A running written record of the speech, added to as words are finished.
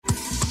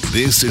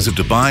This is a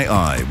Dubai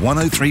Eye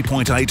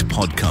 103.8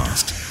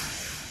 podcast.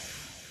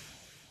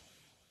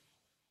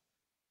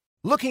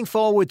 Looking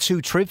forward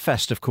to Trib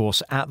Fest, of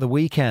course, at the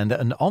weekend.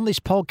 And on this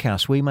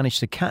podcast, we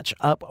managed to catch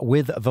up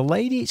with the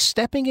lady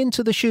stepping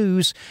into the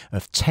shoes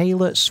of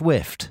Taylor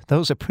Swift.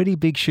 Those are pretty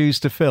big shoes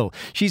to fill.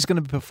 She's going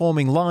to be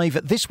performing live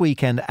this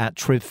weekend at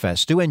Trib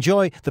Fest. Do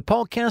enjoy the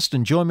podcast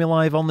and join me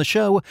live on the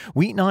show,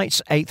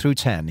 weeknights 8 through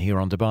 10,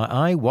 here on Dubai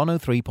Eye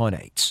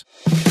 103.8.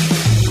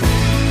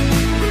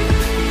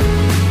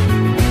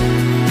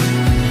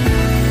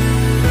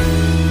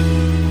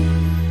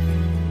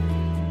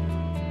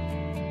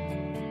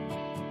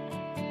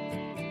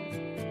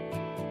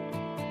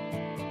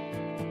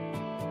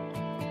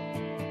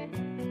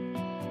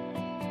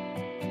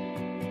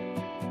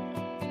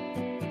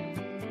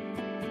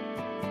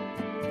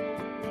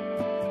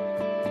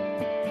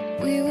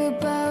 We were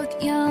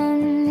both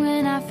young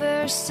when I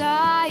first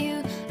saw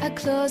you. I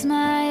close my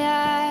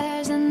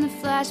eyes and the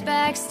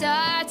flashback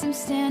starts. I'm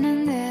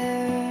standing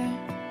there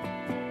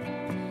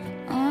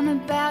on a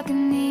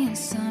balcony in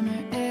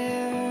summer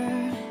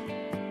air.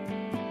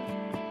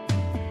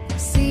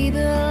 See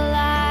the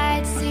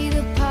lights, see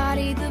the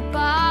party, the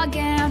ball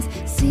gowns.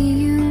 See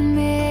you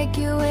make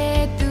your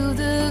way through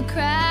the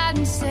crowd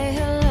and say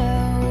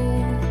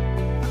hello.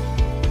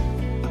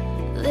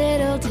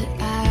 Little did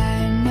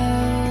I know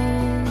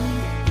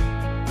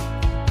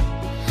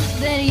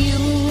that you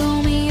were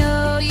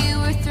Romeo, you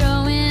were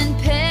throwing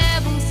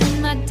pebbles,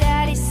 and my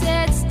daddy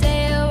said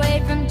stay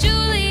away from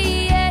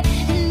Juliet,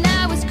 and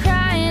I was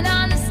crying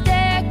on the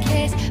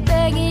staircase,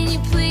 begging you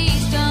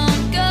please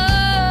don't go,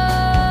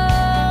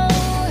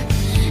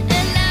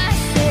 and I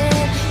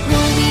said,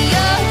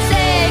 Romeo,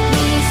 take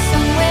me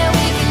somewhere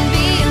we can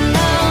be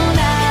alone,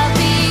 I'll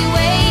be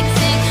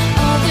waiting,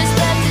 all there's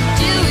left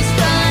to do is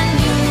run,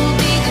 you'll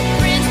be the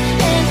prince,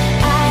 and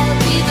I'll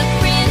be the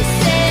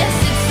princess,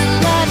 it's a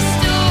love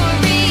story.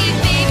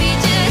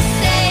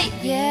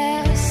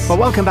 Well,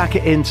 welcome back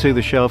into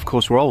the show. Of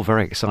course, we're all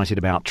very excited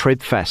about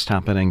Trib Fest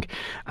happening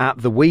at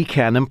the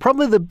weekend, and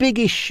probably the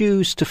biggest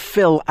shoes to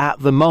fill at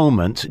the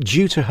moment,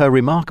 due to her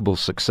remarkable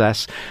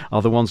success,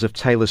 are the ones of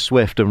Taylor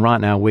Swift. And right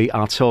now we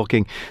are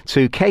talking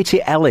to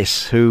Katie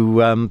Ellis,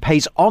 who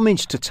pays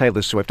homage to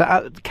Taylor Swift.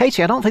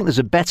 Katie, I don't think there's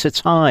a better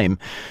time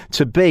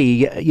to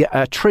be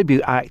a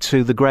tribute act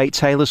to the great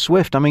Taylor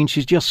Swift. I mean,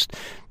 she's just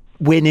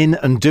winning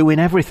and doing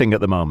everything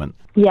at the moment.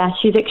 Yeah,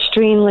 she's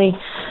extremely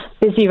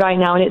busy right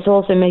now, and it's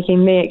also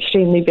making me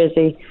extremely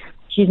busy.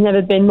 She's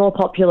never been more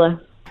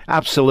popular.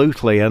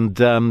 Absolutely, and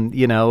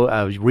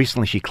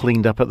recently she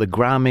cleaned up at the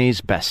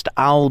Grammys, Best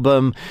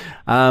Album.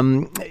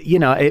 I'm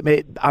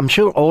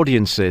sure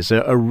audiences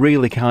are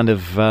really kind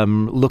of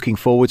looking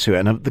forward to it,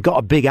 and they've got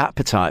a big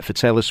appetite for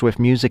Taylor Swift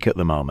music at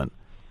the moment.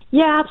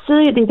 Yeah,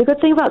 absolutely. The good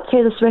thing about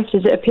Taylor Swift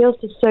is it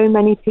appeals to so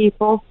many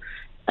people,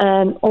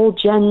 all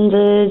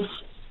genders,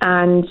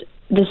 and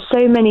there's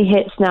so many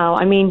hits now.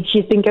 I mean,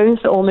 she's been going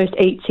for almost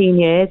 18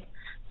 years,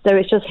 so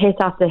it's just hit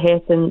after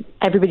hit, and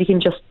everybody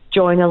can just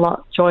join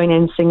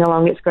in, sing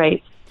along. It's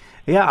great.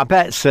 Yeah, I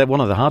bet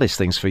one of the hardest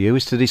things for you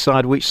is to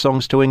decide which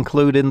songs to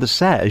include in the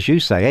set. As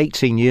you say,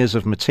 18 years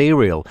of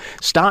material.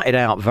 Started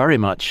out very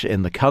much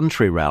in the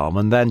country realm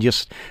and then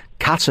just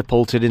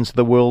catapulted into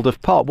the world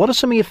of pop. What are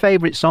some of your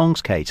favourite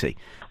songs, Katie?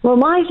 Well,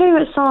 my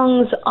favourite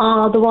songs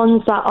are the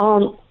ones that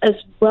aren't as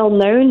well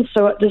known.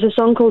 So there's a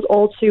song called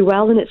All Too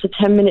Well, and it's a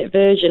 10-minute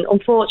version.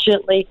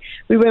 Unfortunately,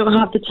 we won't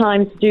have the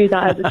time to do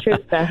that at the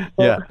Trib Fest.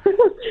 Yeah.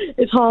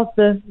 It's half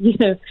the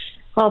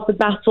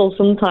battle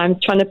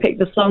sometimes trying to pick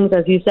the songs,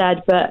 as you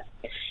said. But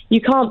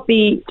you can't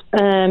beat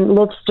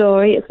Love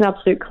Story. It's an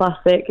absolute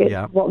classic.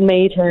 It's what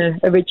made her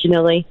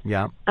originally.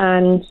 Yeah.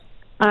 And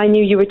I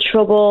Knew You Were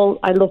Trouble.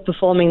 I love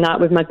performing that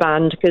with my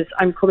band because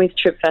I'm coming to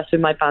Trib Fest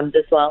with my band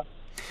as well.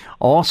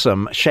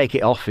 Awesome. Shake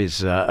It Off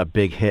is a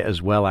big hit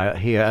as well out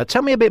here.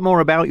 Tell me a bit more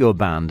about your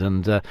band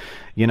and, the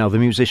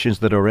musicians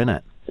that are in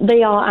it.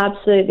 They are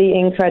absolutely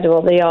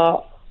incredible.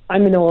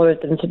 I'm in awe of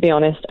them, to be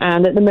honest.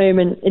 And at the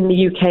moment in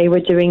the UK,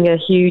 we're doing a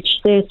huge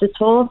theatre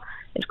tour.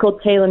 It's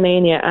called Taylor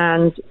Mania,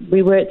 and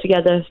we work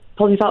together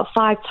probably about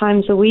 5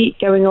 times a week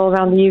going all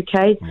around the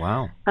UK.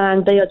 Wow.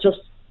 And they are just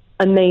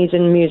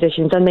amazing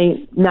musicians, and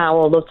they now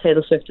all love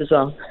Taylor Swift as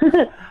well.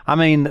 I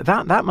mean,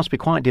 that must be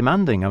quite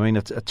demanding. I mean,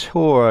 a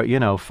tour,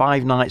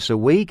 5 nights a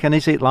week, and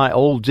is it like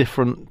all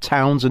different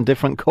towns and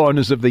different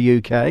corners of the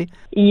UK?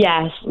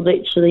 Yes,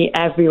 literally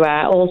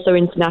everywhere. Also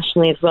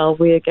internationally as well.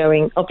 We're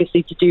going,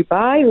 obviously, to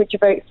Dubai, which we're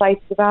very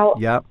excited about.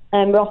 Yeah.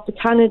 We're off to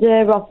Canada,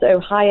 we're off to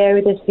Ohio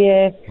this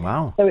year.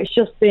 Wow. So it's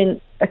just been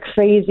a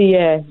crazy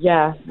year.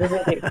 Yeah, we're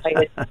really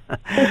excited.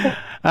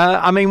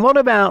 What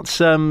about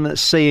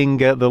seeing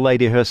the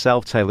lady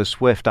herself, Taylor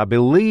Swift? I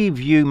believe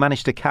you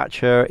managed to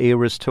catch her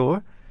Eras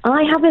tour.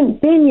 I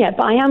haven't been yet,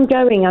 but I am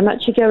going. I'm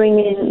actually going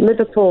in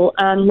Liverpool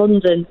and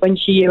London when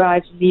she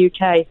arrives in the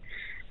UK.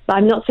 But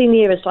I've not seen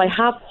the Eras, so I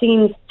have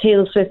seen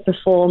Taylor Swift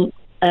perform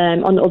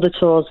on other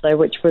tours, though,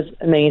 which was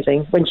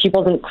amazing, when she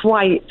wasn't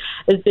quite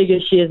as big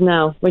as she is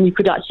now, when you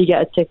could actually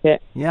get a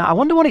ticket. Yeah, I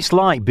wonder what it's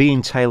like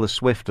being Taylor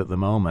Swift at the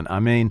moment. I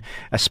mean,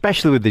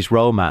 especially with this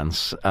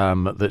romance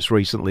that's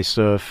recently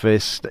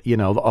surfaced, you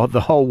know,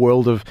 the whole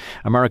world of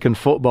American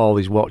football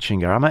is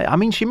watching her. I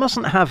mean, she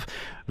mustn't have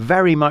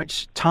very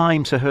much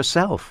time to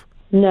herself.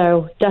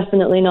 No,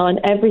 definitely not. And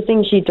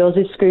everything she does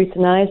is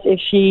scrutinised. If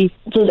she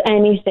does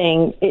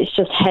anything, it's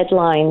just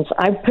headlines.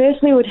 I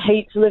personally would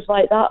hate to live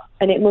like that,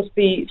 and it must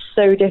be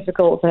so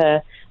difficult for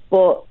her.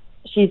 But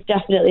she's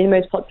definitely the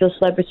most popular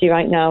celebrity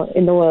right now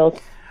in the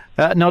world.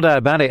 No doubt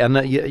about it.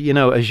 And, you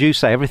know, as you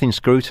say, everything's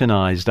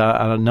scrutinised.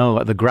 I know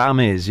at the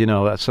Grammys, you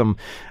know, some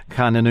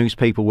kind of news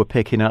people were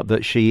picking up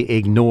that she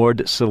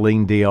ignored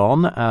Celine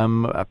Dion.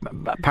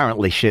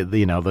 Apparently,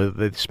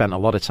 they spent a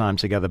lot of time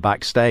together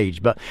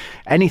backstage. But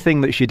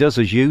anything that she does,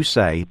 as you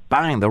say,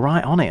 bang, they're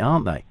right on it,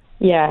 aren't they?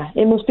 Yeah,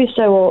 it must be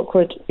so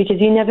awkward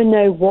because you never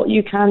know what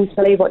you can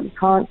say, what you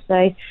can't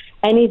say.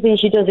 Anything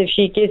she does, if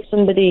she gives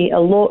somebody a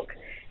look,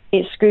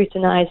 it's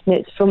scrutinised and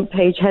it's front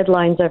page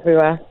headlines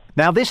everywhere.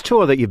 Now, this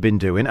tour that you've been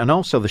doing, and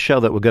also the show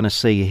that we're going to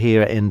see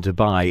here in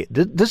Dubai,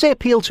 does it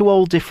appeal to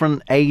all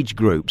different age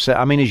groups?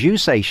 I mean, as you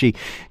say, she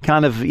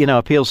kind of, you know,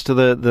 appeals to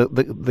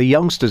the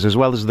youngsters as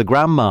well as the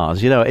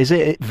grandmas. You know, is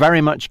it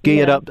very much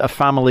geared up a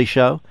family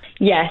show?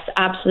 Yes,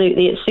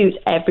 absolutely. It suits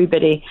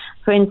everybody.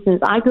 For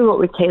instance, I grew up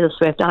with Taylor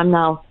Swift. I'm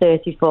now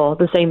 34,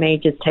 the same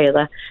age as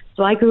Taylor.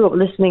 So I grew up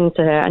listening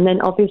to her. And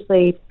then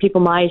obviously people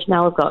my age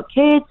now have got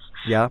kids.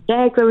 Yeah.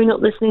 They're growing up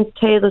listening to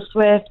Taylor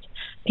Swift.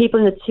 People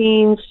in the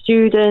teens,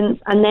 students,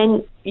 and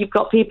then you've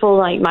got people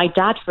like my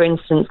dad, for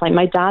instance. Like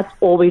my dad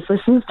always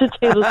listens to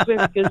Taylor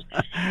Swift because,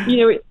 you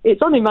know,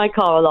 it's on in my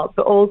car a lot,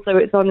 but also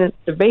it's on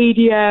the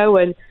radio,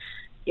 and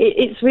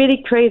it's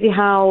really crazy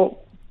how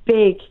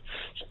big,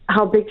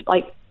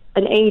 like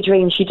an age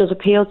range she does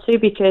appeal to,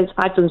 because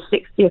I've done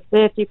 60th,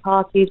 30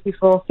 parties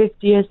before,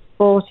 50th,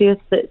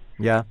 40th.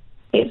 Yeah.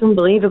 It's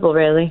unbelievable,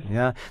 really.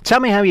 Yeah.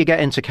 Tell me how you get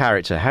into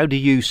character. How do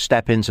you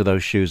step into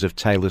those shoes of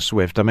Taylor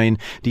Swift? I mean,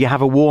 do you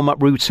have a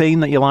warm-up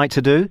routine that you like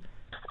to do?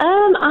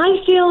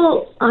 I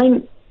feel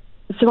I'm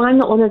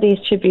not one of these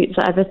tributes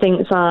that ever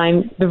thinks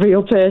I'm the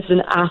real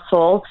person at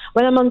all.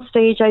 When I'm on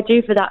stage, I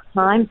do for that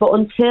time, but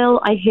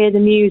until I hear the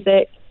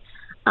music,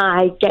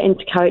 I get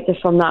into character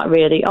from that,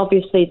 really.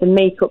 Obviously, the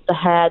makeup, the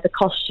hair, the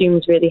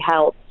costumes really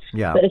help.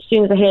 Yeah. But as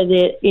soon as I hear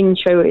the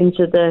intro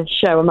into the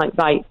show, I'm like,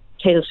 right,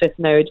 Taylor Swift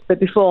mode. But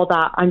before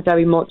that, I'm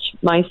very much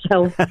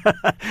myself.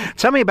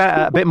 Tell me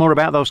a bit more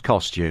about those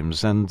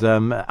costumes, and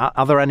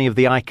are there any of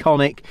the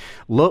iconic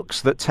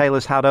looks that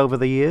Taylor's had over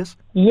the years?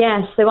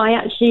 Yes, so I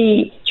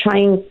actually try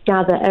and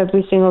gather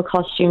every single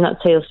costume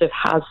that Taylor Swift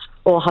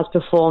has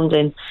performed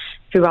in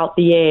throughout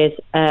the years.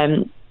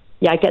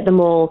 I get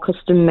them all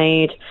custom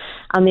made,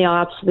 and they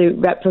are absolute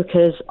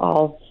replicas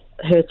of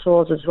her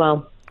tours as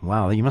well.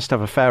 Wow, you must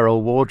have a fair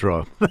old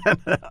wardrobe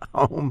at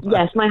home.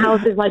 Yes, my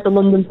house is like the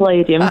London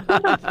Palladium.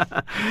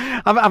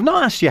 I've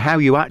not asked you how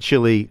you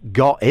actually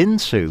got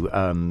into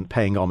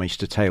paying homage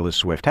to Taylor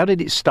Swift. How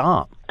did it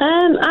start?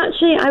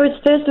 Actually, I was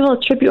first of all a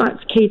tribute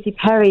act to Katy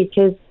Perry,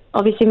 because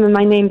obviously with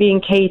my name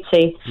being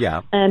Katy,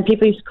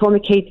 people used to call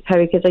me Katy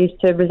Perry because I used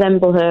to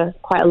resemble her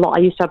quite a lot.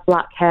 I used to have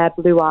black hair,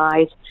 blue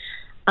eyes,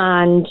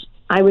 and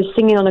I was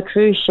singing on a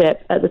cruise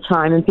ship at the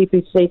time, and people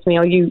used to say to me,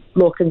 "Oh, you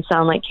look and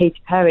sound like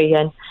Katy Perry."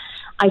 And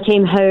I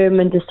came home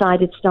and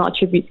decided to start a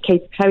tribute to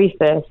Katy Perry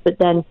first, but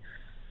then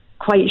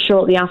quite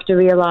shortly after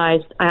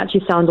realised I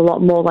actually sound a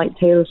lot more like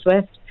Taylor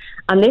Swift.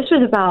 And this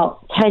was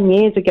about 10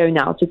 years ago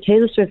now, so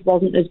Taylor Swift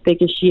wasn't as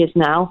big as she is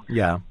now.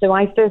 Yeah. So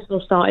I first of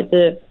all started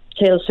the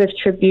Taylor Swift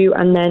tribute,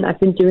 and then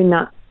I've been doing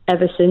that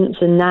ever since,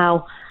 and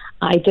now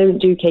I don't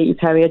do Katy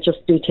Perry, I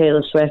just do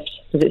Taylor Swift,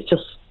 because it's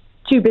just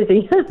too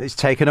busy. It's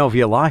taken over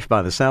your life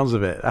by the sounds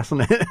of it,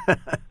 hasn't it?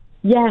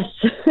 Yes,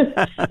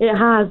 it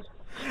has.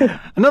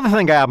 Another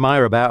thing I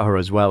admire about her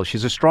as well,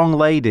 she's a strong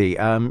lady.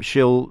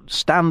 She'll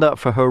stand up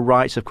for her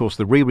rights. Of course,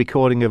 the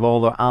re-recording of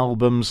all her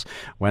albums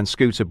when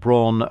Scooter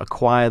Braun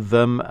acquired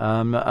them,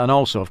 and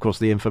also, of course,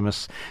 the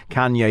infamous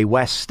Kanye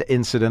West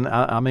incident.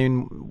 I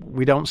mean,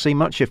 we don't see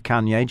much of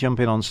Kanye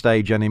jumping on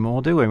stage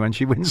anymore, do we, when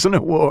she wins an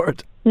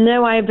award?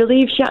 No, I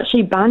believe she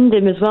actually banned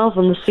him as well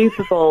from the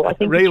Super Bowl. I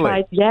think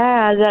really? He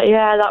tried.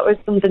 That was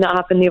something that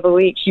happened the other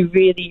week. She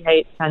really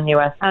hates Kanye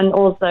West, and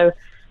also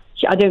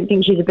I don't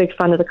think she's a big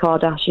fan of the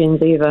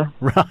Kardashians either.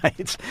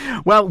 Right.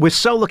 Well, we're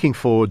so looking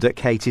forward,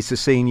 Katie, to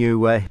seeing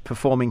you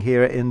performing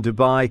here in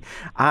Dubai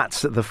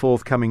at the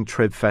forthcoming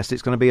Trib Fest.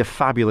 It's going to be a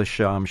fabulous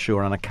show, I'm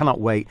sure, and I cannot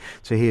wait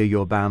to hear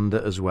your band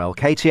as well.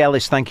 Katie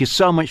Ellis, thank you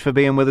so much for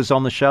being with us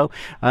on the show,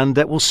 and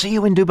we'll see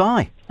you in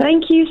Dubai.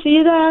 Thank you. See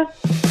you there.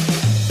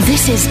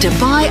 This is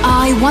Dubai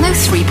Eye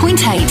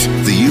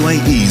 103.8. The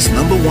UAE's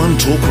 #1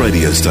 talk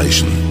radio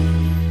station.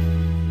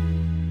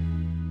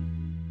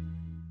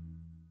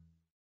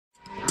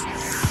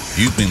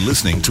 You've been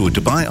listening to a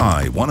Dubai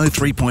Eye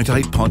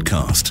 103.8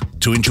 podcast.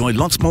 To enjoy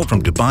lots more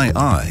from Dubai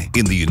Eye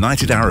in the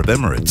United Arab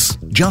Emirates,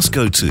 just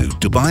go to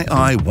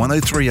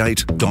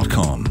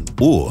DubaiEye1038.com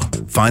or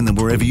find them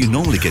wherever you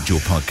normally get your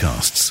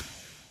podcasts.